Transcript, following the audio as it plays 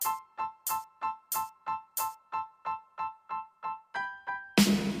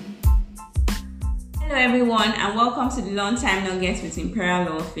Hello everyone and welcome to the Lunchtime Nuggets with Imperial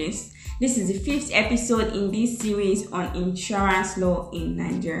Law Office. This is the 5th episode in this series on insurance law in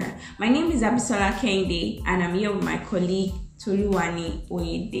Nigeria. My name is Abisola Kende and I'm here with my colleague Toluwani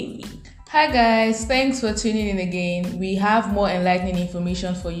Oyedemi. Hi guys, thanks for tuning in again. We have more enlightening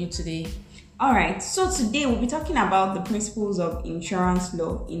information for you today. Alright, so today we'll be talking about the principles of insurance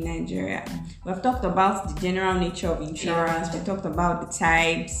law in Nigeria. We've talked about the general nature of insurance, we talked about the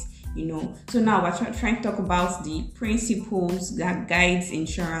types, So now we're trying to talk about the principles that guides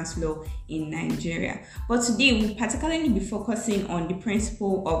insurance law in Nigeria. But today we'll particularly be focusing on the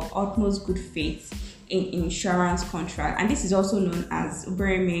principle of utmost good faith in insurance contract, and this is also known as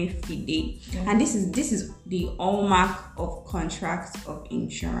Ubereme Fide. And this is the hallmark of contracts of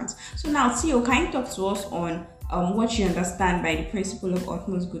insurance. So now, Theo, can you talk to us on what you understand by the principle of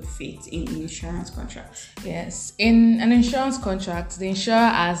utmost good faith in insurance contracts? Yes, in an insurance contract, the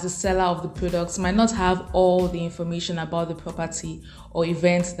insurer as the seller of the products might not have all the information about the property or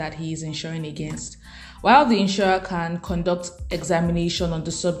events that he is insuring against. While the insurer can conduct examination on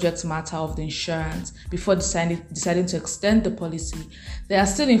the subject matter of the insurance before deciding to extend the policy, there are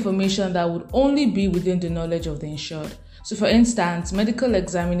still information that would only be within the knowledge of the insured. So for instance, medical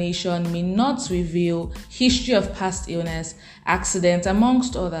examination may not reveal history of past illness, accidents,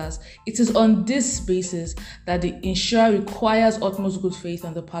 amongst others. It is on this basis that the insurer requires utmost good faith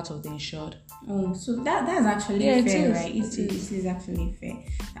on the part of the insured. Oh, so that's actually fair, right? It is actually fair.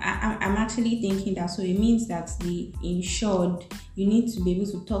 I'm actually thinking that, so it means that the insured, you need to be able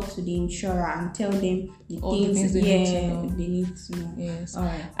to talk to the insurer and tell them the things they need to know. Yes. All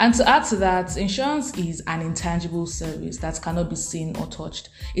right. And to add to that, insurance is an intangible service that cannot be seen or touched.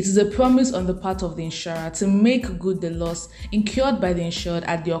 It is a promise on the part of the insurer to make good the loss incurred by the insured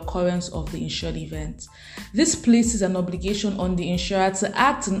at the occurrence of the insured event. This places an obligation on the insurer to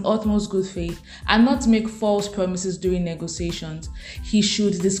act in utmost good faith and not make false promises during negotiations. He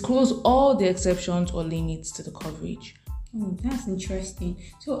should disclose all the exceptions or limits to the coverage. Oh, that's interesting.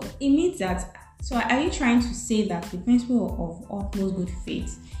 So it means that, so are you trying to say that the principle of utmost good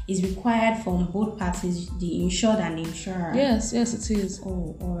faith is required from both parties, the insured and the insurer? Yes, it is.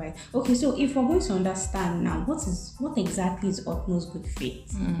 Oh, all right. Okay, so if we're going to understand now, what exactly is utmost good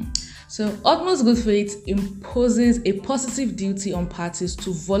faith? So utmost good faith imposes a positive duty on parties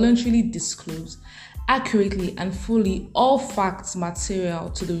to voluntarily disclose accurately and fully all facts material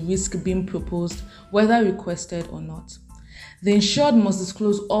to the risk being proposed, whether requested or not. The insured must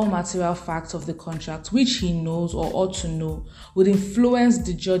disclose all material facts of the contract which he knows or ought to know would influence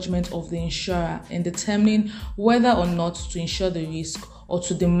the judgment of the insurer in determining whether or not to insure the risk or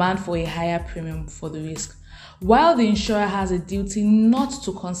to demand for a higher premium for the risk. While the insurer has a duty not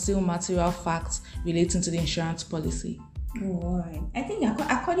to conceal material facts relating to the insurance policy. Oh, all right. I think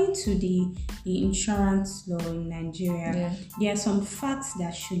according to the insurance law in Nigeria, there are some facts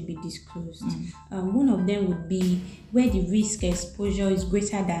that should be disclosed. One of them would be where the risk exposure is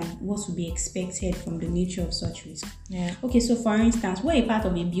greater than what would be expected from the nature of such risk. Okay, so for instance, where a part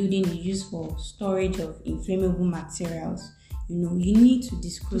of a building is used for storage of inflammable materials, you need to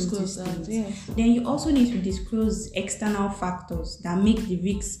disclose these things. Then you also need to disclose external factors that make the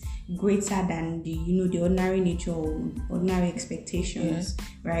risk greater than the ordinary nature or ordinary expectations,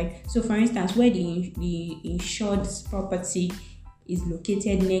 right? So for instance, where the insured property is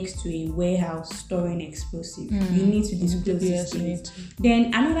located next to a warehouse storing explosive, you need to disclose these things.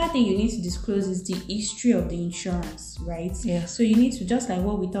 Then another thing you need to disclose is the history of the insurance, right? So you need to, just like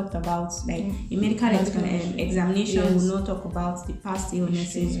what we talked about, like a medical examination will not talk about the past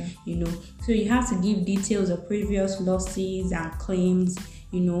illnesses, So you have to give details of previous losses and claims,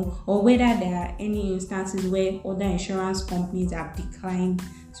 or whether there are any instances where other insurance companies have declined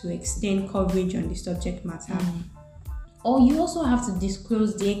to extend coverage on the subject matter. Or you also have to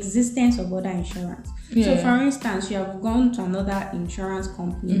disclose the existence of other insurance. So for instance, you have gone to another insurance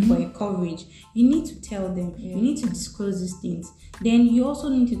company for a coverage. You need to tell them, you need to disclose these things. Then you also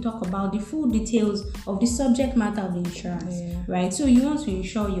need to talk about the full details of the subject matter of the insurance, right? So you want to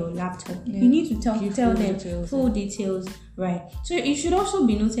insure your laptop, you need to tell them full details, right? So it should also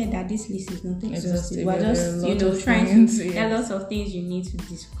be noted that this list is not exhaustive. We're just trying to, there are lots of things you need to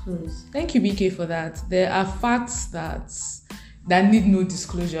disclose. Thank you, BK, for that. There are facts that need no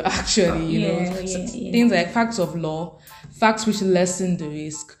disclosure, actually, things like facts of law, facts which lessen the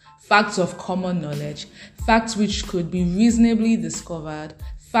risk, facts of common knowledge, facts which could be reasonably discovered,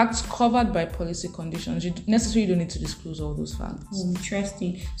 facts covered by policy conditions. You necessarily don't need to disclose all those facts.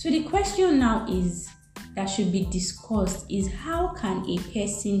 Interesting. So the question now is that should be discussed is how can a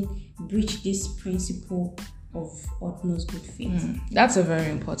person breach this principle of utmost good faith? That's a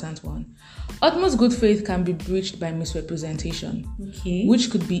very important one. Utmost good faith can be breached by misrepresentation, which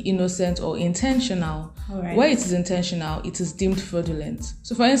could be innocent or intentional. Right. Where it is intentional, it is deemed fraudulent.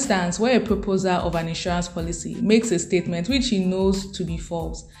 So, for instance, where a proposer of an insurance policy makes a statement which he knows to be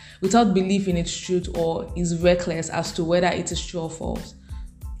false without belief in its truth or is reckless as to whether it is true or false.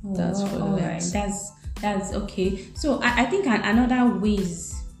 That's fraudulent. All right. That's okay. So, I think another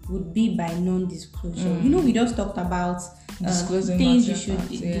ways would be by non-disclosure. We just talked about disclosing things you should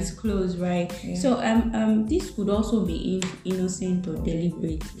disclose, right? Yeah. So this could also be innocent or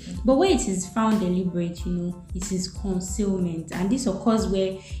deliberate. But where it is found deliberate, it is concealment, and this occurs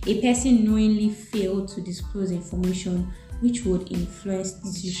where a person knowingly failed to disclose information which would influence the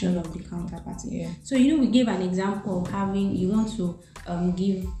decision of the counterparty. Yeah. So we gave an example of you want to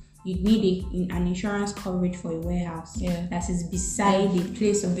you need an insurance coverage for a warehouse that is beside the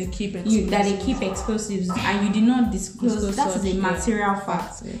place of they keep explosives, and you did not disclose. That is a material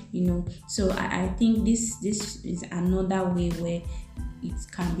fact, So I think this is another way where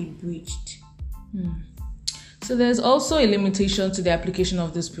it can be breached. So there's also a limitation to the application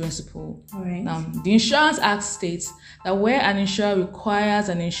of this principle. All right. Now, the Insurance Act states that where an insurer requires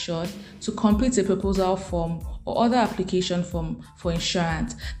an insured to complete a proposal form or other application form for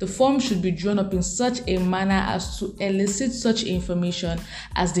insurance, the form should be drawn up in such a manner as to elicit such information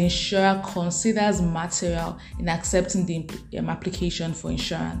as the insurer considers material in accepting the application for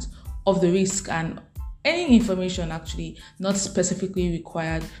insurance of the risk, and any information actually not specifically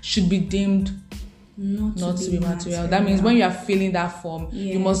required should be deemed not to be material. That means when you are filling that form,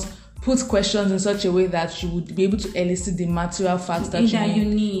 you must put questions in such a way that you would be able to elicit the material facts that you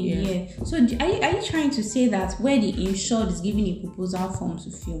need. So are you trying to say that where the insured is given a proposal form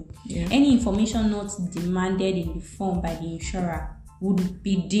to fill, any information not demanded in the form by the insurer would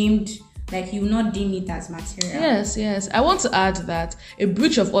be deemed, like you will not deem it as material? Yes. I want to add that a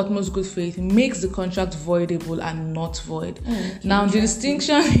breach of utmost good faith makes the contract voidable and not void. Now, the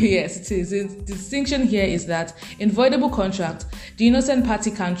distinction, yes, it is. The distinction here is that in voidable contract, the innocent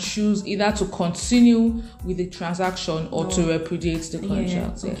party can choose either to continue with the transaction or to repudiate the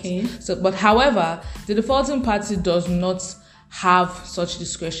contract. So, but however, the defaulting party does not have such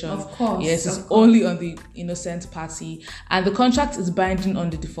discretion. Of course. Yes, it's only on the innocent party, and the contract is binding on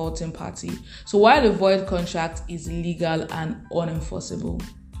the defaulting party. So while the void contract is illegal and unenforceable.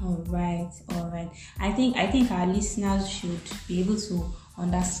 All right. I think our listeners should be able to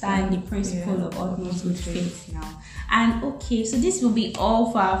understand the principle of utmost good faith now. And so this will be all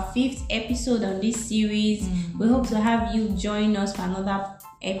for our 5th episode on this series. We hope to have you join us for another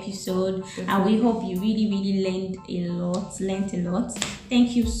episode. And we hope you really learned a lot.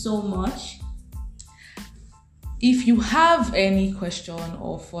 Thank you so much. If you have any question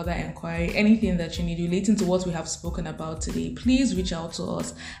or further inquiry, anything that you need relating to what we have spoken about today, please reach out to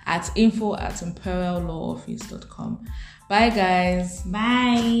us at info@imperiallawoffice.com. Bye guys.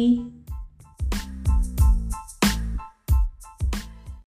 Bye.